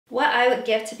What I would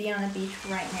give to be on the beach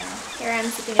right now. Here I'm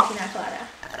sipping a pina colada.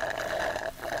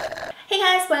 Hey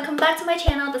guys, welcome back to my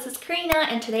channel. This is Karina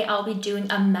and today I'll be doing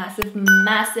a massive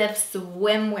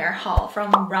swimwear haul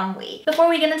from ROMWE. Before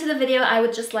we get into the video, I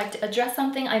would just like to address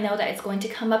something. I know that it's going to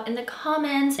come up in the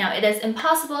comments. Now, it is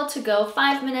impossible to go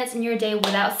 5 minutes in your day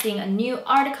without seeing a new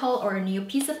article or a new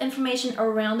piece of information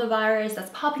around the virus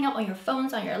that's popping up on your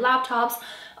phones, on your laptops,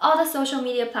 all the social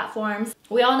media platforms.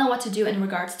 We all know what to do in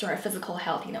regards to our physical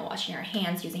health, you know, washing our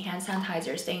hands, using hand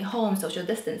sanitizer, staying home, social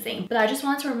distancing. But I just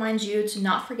want to remind you to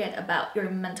not forget about your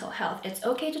mental health. It's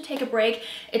okay to take a break.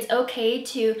 It's okay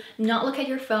to not look at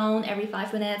your phone every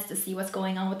 5 minutes to see what's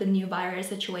going on with the new virus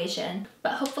situation.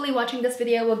 But hopefully watching this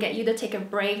video will get you to take a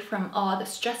break from all the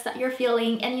stress that you're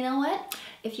feeling. And you know what?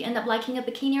 If you end up liking a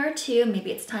bikini or two,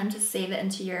 maybe it's time to save it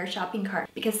into your shopping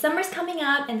cart because summer's coming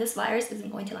up and this virus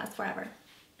isn't going to last forever.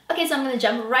 Okay, so I'm gonna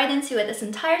jump right into it. This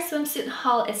entire swimsuit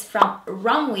haul is from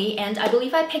ROMWE, and I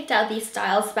believe I picked out these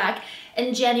styles back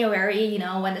in January, you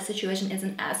know, when the situation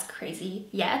isn't as crazy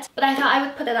yet. But I thought I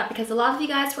would put it up because a lot of you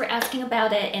guys were asking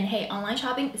about it, and hey, online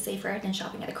shopping is safer than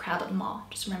shopping at a crowded mall.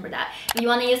 Just remember that. If you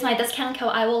want to use my discount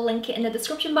code, I will link it in the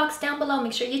description box down below.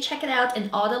 Make sure you check it out, and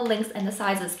all the links and the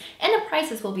sizes and the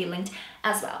prices will be linked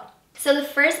as well. So the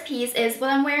first piece is what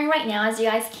I'm wearing right now. As you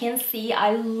guys can see,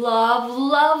 I love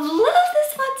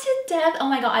this one to death. Oh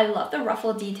my god, I love the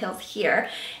ruffle details here.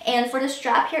 And for the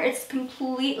strap here, it's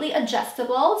completely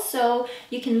adjustable, so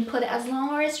you can put it as long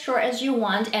or as short as you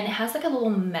want, and it has like a little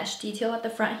mesh detail at the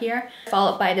front here,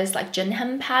 followed by this like gin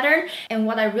hem pattern. And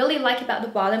what I really like about the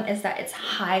bottom is that it's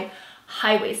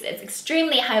high-waisted. It's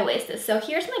extremely high-waisted. So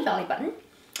here's my belly button.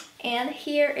 And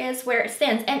here is where it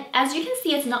stands. And as you can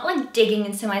see, it's not like digging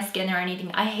into my skin or anything.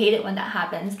 I hate it when that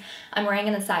happens. I'm wearing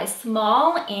it in a size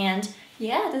small, and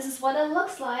yeah, this is what it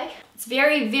looks like. It's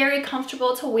very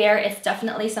comfortable to wear. It's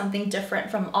definitely something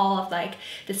different from all of like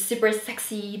the super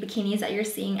sexy bikinis that you're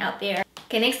seeing out there.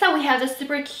 Okay, next up we have this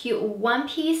super cute one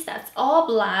piece that's all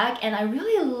black, and I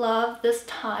really love this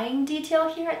tying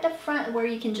detail here at the front where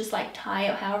you can just like tie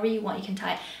it however you want. You can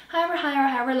tie it however high or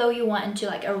however low you want into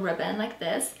like a ribbon like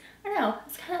this. I don't know,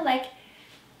 it's kind of like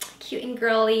cute and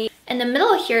girly. And the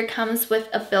middle here comes with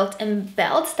a built-in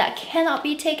belt that cannot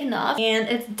be taken off, and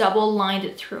it's double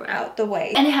lined throughout the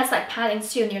way. And it has like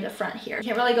paddings too near the front here. You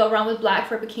can't really go wrong with black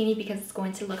for a bikini because it's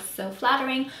going to look so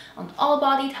flattering on all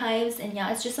body types. And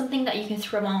yeah, it's just something that you can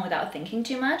throw on without thinking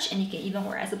too much, and you can even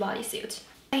wear as a bodysuit.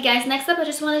 Okay guys, next up I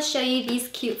just want to show you these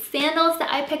cute sandals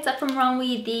that I picked up from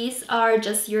ROMWE. These are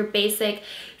just your basic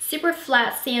super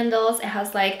flat sandals. It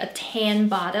has like a tan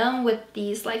bottom with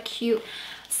these like cute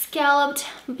scalloped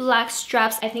black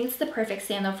straps. I think it's the perfect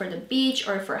sandal for the beach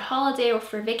or for holiday or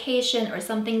for vacation or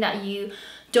something that you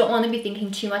don't want to be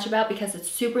thinking too much about because it's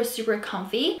super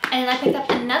comfy. And I picked up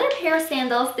another pair of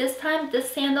sandals. This time this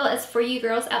sandal is for you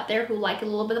girls out there who like a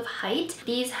little bit of height.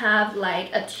 These have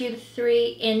like a 2 to 3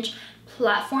 inch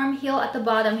platform heel at the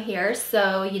bottom here,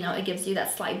 so you know it gives you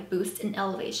that slight boost in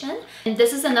elevation. And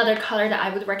this is another color that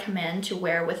I would recommend to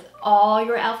wear with all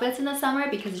your outfits in the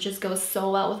summer because it just goes so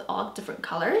well with all different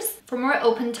colors. For more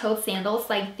open-toed sandals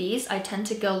like these, I tend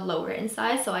to go lower in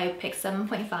size, so I picked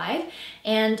 7.5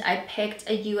 and I picked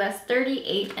a US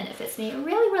 38, and it fits me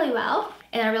really well.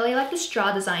 And I really like the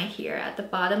straw design here at the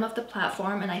bottom of the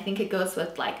platform, and I think it goes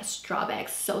with like a straw bag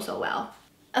so well.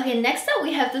 Okay, next up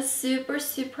we have this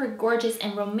super gorgeous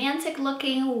and romantic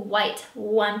looking white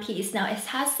one piece. Now it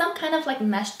has some kind of like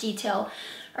mesh detail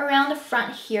around the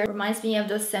front here. Reminds me of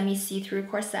those semi see-through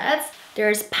corsets.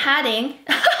 There's padding.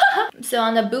 So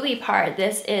on the booby part,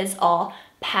 this is all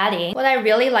padding. What I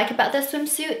really like about this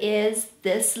swimsuit is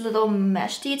this little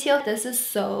mesh detail. This is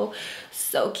so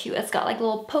cute. It's got like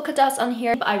little polka dots on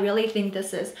here, but I really think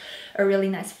this is a really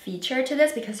nice feature to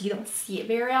this because you don't see it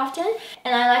very often.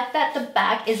 And I like that the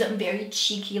back isn't very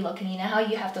cheeky looking. You know how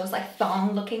you have those like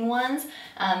thong looking ones?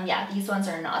 Yeah, these ones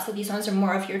are not. So these ones are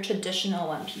more of your traditional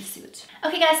one-piece suit.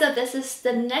 Okay guys, so this is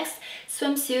the next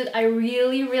swimsuit. I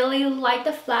really like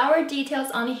the flower details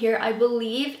on here. I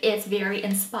believe it's very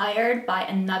inspired by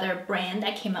another brand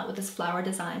that came out with this flower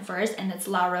design first, and it's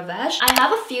ROMWE. I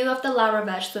have a few of the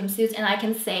ROMWE swimsuits, and I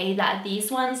can say that these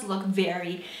ones look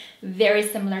very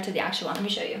similar to the actual one. Let me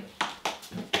show you.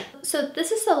 So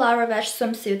this is the ROMWE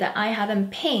swimsuit that I have in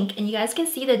pink, and you guys can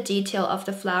see the detail of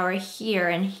the flower here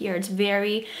and here. It's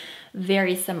very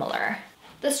similar.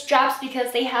 The straps,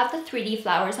 because they have the 3D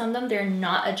flowers on them, they're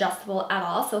not adjustable at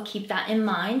all, so keep that in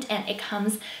mind. And it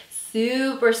comes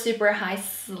super high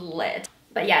slit.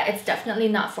 But yeah, it's definitely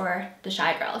not for the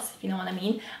shy girls, if you know what I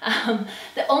mean.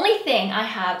 The only thing I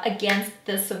have against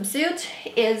this swimsuit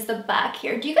is the back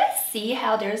here. Do you guys see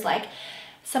how there's like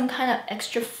some kind of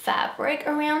extra fabric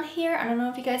around here. I don't know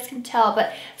if you guys can tell,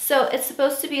 but so it's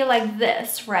supposed to be like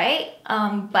this, right?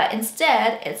 But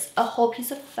instead it's a whole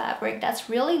piece of fabric that's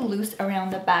really loose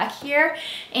around the back here.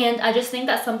 And I just think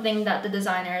that's something that the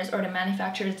designers or the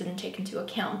manufacturers didn't take into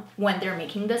account when they're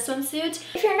making this swimsuit.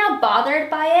 If you're not bothered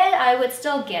by it, I would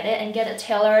still get it and get it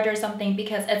tailored or something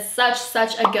because it's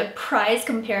such a good price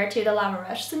compared to the Lava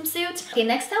Rush swimsuit. Okay,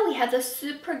 next up we have the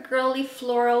super girly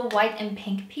floral white and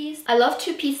pink piece. I love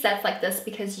two-piece sets like this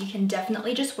because you can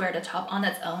definitely just wear the top on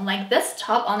its own. Like this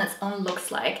top on its own looks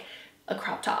like a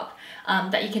crop top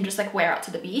that you can just like wear out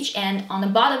to the beach, and on the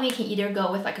bottom you can either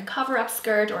go with like a cover-up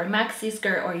skirt or a maxi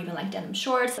skirt or even like denim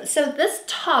shorts. So this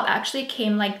top actually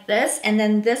came like this, and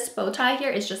then this bow tie here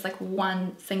is just like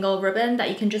one single ribbon that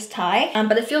you can just tie,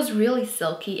 but it feels really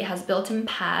silky. It has built-in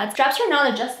pads. Straps are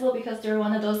not adjustable because they're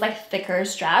one of those like thicker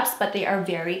straps, but they are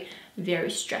very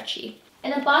stretchy.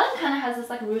 And the bottom kind of has this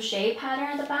like ruche pattern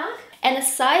at the back. And the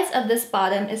size of this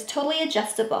bottom is totally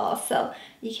adjustable, so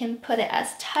you can put it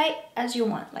as tight as you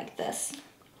want, like this.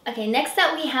 Okay, next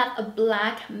up we have a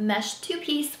black mesh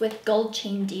two-piece with gold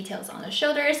chain details on the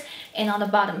shoulders and on the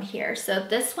bottom here. So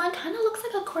this one kind of looks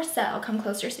like a corset. I'll come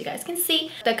closer so you guys can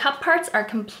see. The cup parts are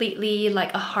completely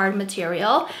like a hard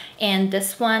material, and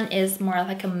this one is more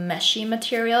like a meshy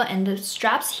material, and the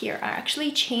straps here are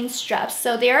actually chain straps.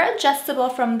 So they are adjustable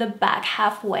from the back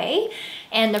halfway,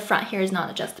 and the front here is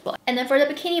not adjustable. And then for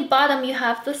the bikini bottom, you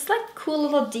have this like cool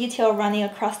little detail running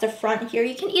across the front here.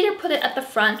 You can either put it at the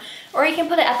front or you can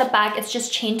put it at the back. It's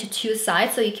just chained to two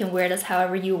sides, so you can wear this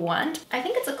however you want. I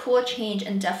think it's a cool change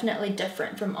and definitely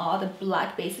different from all the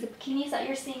black basic bikinis that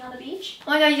you're seeing on the beach.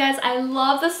 Oh my god, you guys, I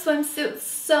love this swimsuit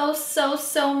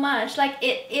so much. Like,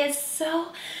 it is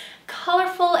so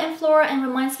colorful and floral and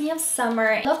reminds me of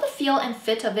summer. I love the feel and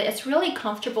fit of it. It's really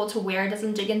comfortable to wear. It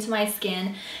doesn't dig into my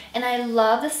skin. And I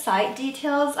love the side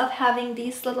details of having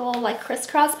these little like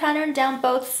crisscross pattern down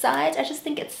both sides. I just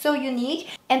think it's so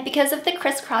unique. And because of the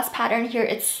crisscross pattern here,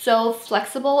 it's so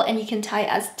flexible, and you can tie it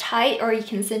as tight or you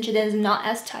can cinch it as not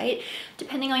as tight,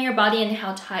 depending on your body and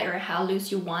how tight or how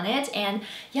loose you want it. And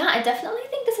yeah, I definitely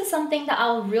think this is something that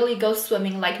I'll really go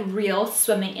swimming, like real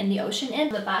swimming in the ocean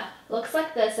in. The back looks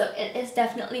like this, so it is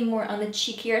definitely more on the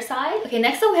cheekier side. Okay,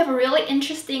 next up we have a really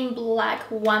interesting black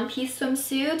one-piece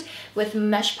swimsuit with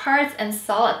mesh parts and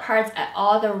solid parts at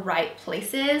all the right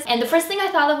places. And the first thing I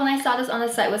thought of when I saw this on the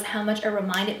site was how much it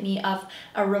reminded me of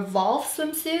a Revolve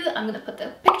swimsuit. I'm gonna put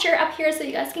the picture up here so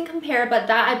you guys can compare, but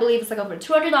that I believe is like over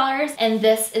 $200, and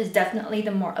this is definitely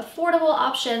the more affordable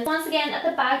option. Once again, at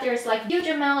the back there's like huge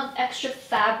amount of extra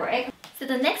fabric. So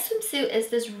the next swimsuit is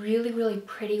this really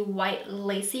pretty white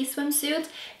lacy swimsuit.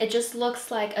 It just looks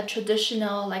like a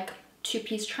traditional like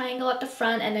two-piece triangle at the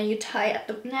front, and then you tie at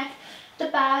the neck, the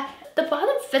back. The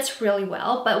bottom fits really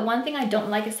well, but one thing I don't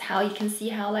like is how you can see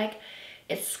how like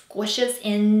it squishes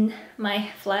in my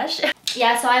flesh.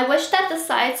 Yeah, so I wish that the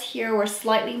sides here were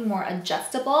slightly more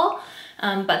adjustable,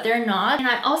 but they're not. And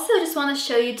I also just want to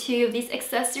show you two of these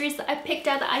accessories that I picked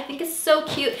out that I think is so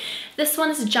cute. This one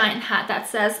is a giant hat that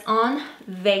says "On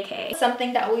Vacay,"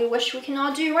 something that we wish we can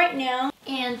all do right now.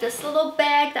 And this little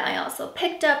bag that I also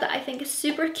picked up that I think is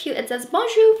super cute. It says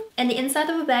 "Bonjour," and the inside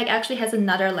of the bag actually has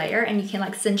another layer, and you can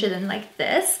like cinch it in like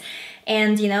this.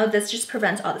 And you know, this just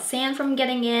prevents all the sand from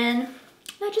getting in.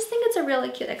 I just think it's a really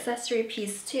cute accessory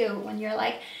piece too when you're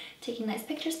like taking nice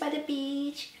pictures by the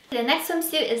beach. The next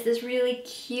swimsuit is this really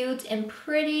cute and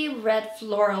pretty red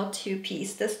floral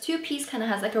two-piece. This two-piece kind of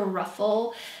has like a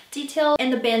ruffle detail,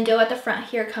 and the bandeau at the front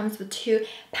here comes with two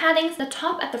paddings. The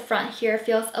top at the front here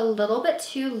feels a little bit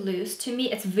too loose to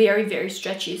me. It's very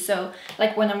stretchy, so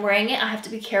like when I'm wearing it I have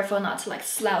to be careful not to like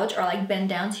slouch or like bend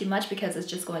down too much because it's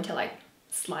just going to like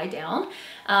slide down.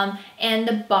 And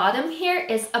the bottom here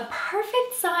is a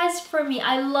perfect size for me.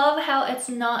 I love how it's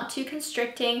not too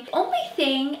constricting. The only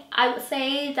thing I would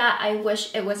say that I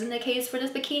wish it wasn't the case for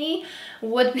this bikini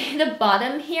would be the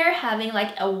bottom here having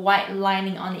like a white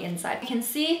lining on the inside. You can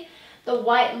see the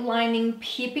white lining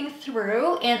peeping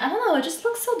through, and I don't know, it just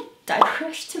looks so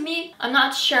diaperish to me. I'm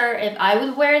not sure if I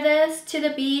would wear this to the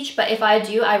beach, but if I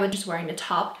do, I would just wearing the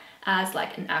top as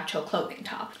like an actual clothing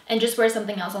top and just wear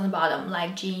something else on the bottom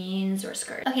like jeans or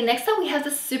skirt. Okay, next up we have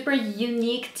this super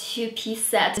unique two-piece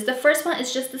set. The first one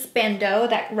is just this bandeau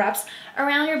that wraps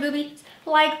around your boobies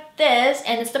like this,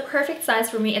 and it's the perfect size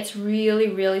for me. It's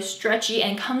really stretchy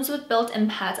and comes with built-in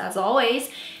pads as always.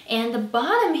 And the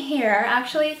bottom here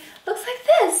actually looks like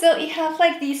this. So you have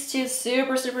like these two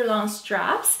super long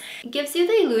straps. It gives you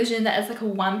the illusion that it's like a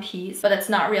one piece, but it's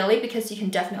not really because you can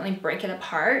definitely break it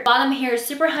apart. Bottom here is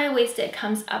super high-waisted. It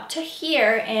comes up to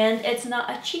here, and it's not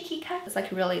a cheeky cut. It's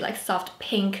like really like soft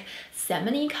pink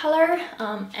salmon-y color,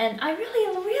 and I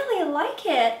really like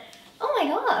it. Oh my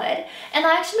god. And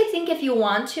I actually think if you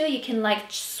want to, you can like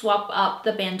swap up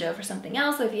the bandeau for something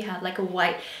else. So if you have like a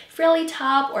white frilly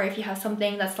top, or if you have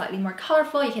something that's slightly more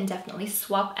colorful, you can definitely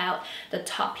swap out the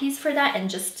top piece for that and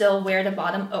just still wear the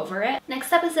bottom over it.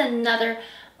 Next up is another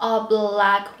all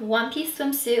black one-piece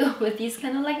swimsuit with these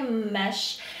kind of like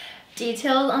mesh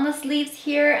details on the sleeves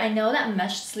here. I know that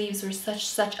mesh sleeves were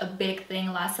such a big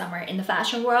thing last summer in the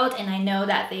fashion world, and I know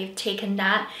that they've taken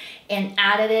that and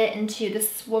added it into the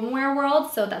swimwear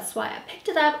world, so that's why I picked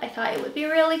it up. I thought it would be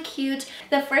really cute.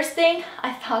 The first thing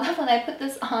I thought of when I put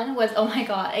this on was, oh my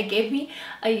god, it gave me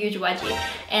a huge wedgie,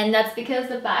 and that's because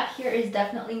the back here is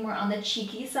definitely more on the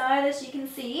cheeky side, as you can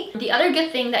see. The other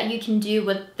good thing that you can do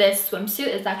with this swimsuit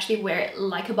is actually wear it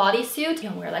like a bodysuit. You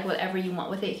can wear like whatever you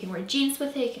want with it. You can wear jeans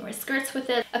with it, you can wear skirts with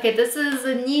it. Okay, this is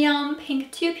a neon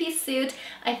pink two-piece suit.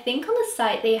 I think on the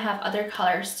site they have other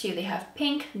colors too. They have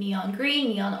pink, neon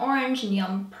green, neon orange,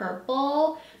 neon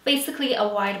purple, basically a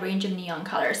wide range of neon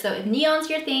colors. So if neon's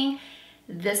your thing,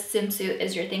 this swimsuit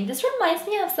is your thing. This reminds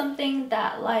me of something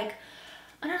that like,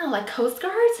 I don't know, like Coast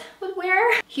Guards would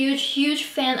wear. Huge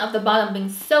fan of the bottom being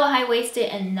so high-waisted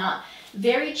and not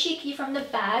very cheeky from the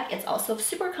back. It's also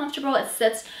super comfortable. It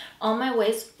sits on my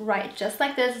waist right just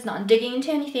like this. It's not digging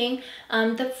into anything.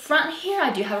 The front here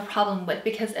I do have a problem with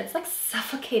because it's like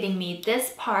suffocating me.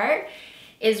 This part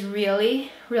is really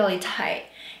tight,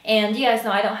 and you guys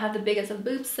know I don't have the biggest of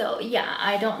boobs, so yeah,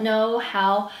 I don't know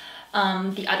how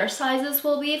the other sizes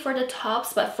will be for the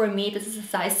tops, but for me this is a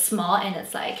size small, and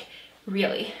it's like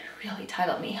really tight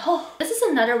on me. Oh, this is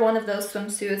another one of those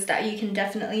swimsuits that you can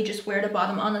definitely just wear the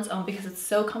bottom on its own because it's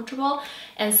so comfortable,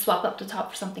 and swap up the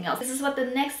top for something else. This is what the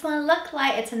next one looked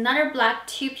like. It's another black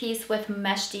two-piece with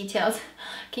mesh details.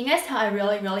 Can you guys tell I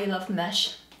really love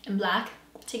mesh and black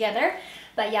together?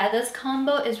 But yeah, this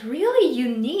combo is really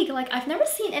unique. Like, I've never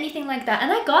seen anything like that,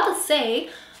 and I gotta say,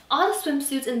 all the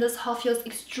swimsuits in this haul feels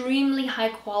extremely high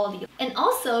quality, and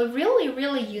also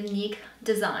really unique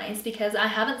designs, because I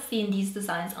haven't seen these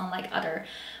designs on like other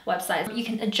websites. You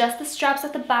can adjust the straps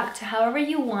at the back to however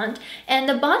you want, and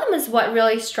the bottom is what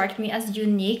really struck me as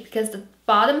unique, because the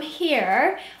bottom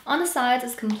here on the sides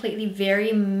is completely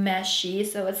very meshy,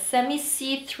 so it's semi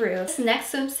see-through. This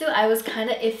next swimsuit I was kind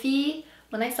of iffy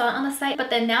when I saw it on the site, but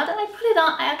then now that I put it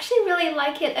on, I actually really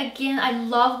like it. Again, I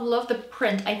love the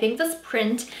print. I think this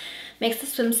print makes the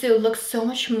swimsuit look so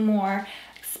much more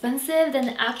expensive than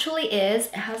it actually is.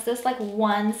 It has this like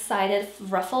one-sided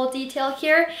ruffle detail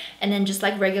here, and then just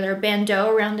like regular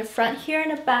bandeau around the front here,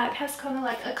 and the back has kind of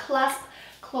like a clasp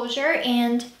closure,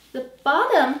 and the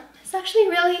bottom is actually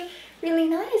really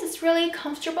nice. It's really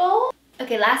comfortable.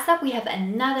 Okay, last up we have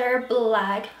another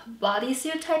black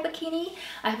bodysuit type bikini.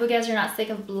 I hope you guys are not sick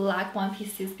of black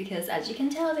one-piece suits, because as you can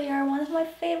tell, they are one of my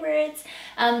favorites.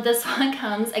 This one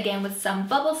comes again with some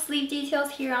bubble sleeve details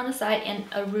here on the side, and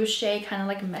a ruche kind of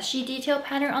like meshy detail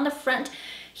pattern on the front.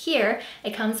 Here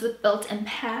it comes with built-in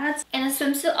pads, and the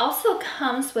swimsuit also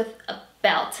comes with a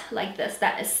belt like this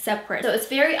that is separate, so it's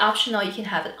very optional. You can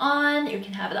have it on, you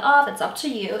can have it off, it's up to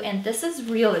you, and this is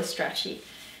really stretchy.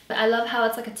 But I love how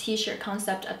it's like a t-shirt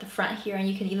concept at the front here, and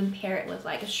you can even pair it with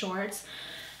like a shorts,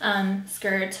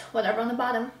 skirt, whatever on the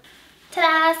bottom.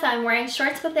 Ta-da! So I'm wearing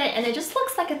shorts with it, and it just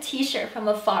looks like a t-shirt from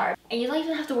afar. And you don't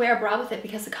even have to wear a bra with it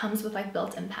because it comes with like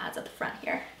built-in pads at the front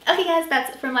here. Okay guys,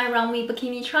 that's it for my ROMWE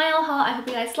bikini trial haul. I hope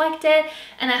you guys liked it,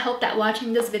 and I hope that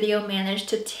watching this video managed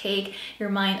to take your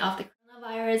mind off the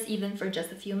coronavirus even for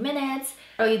just a few minutes.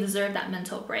 Oh, you deserve that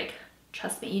mental break.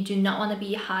 Trust me, you do not want to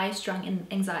be high-strung in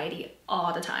anxiety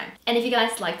all the time. And if you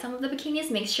guys like some of the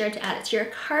bikinis, make sure to add it to your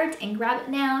cart and grab it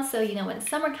now, so you know when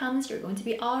summer comes, you're going to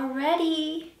be all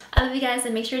ready. I love you guys,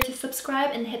 and make sure to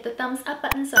subscribe and hit the thumbs up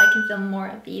button so I can film more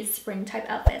of these spring type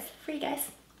outfits for you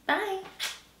guys. Bye!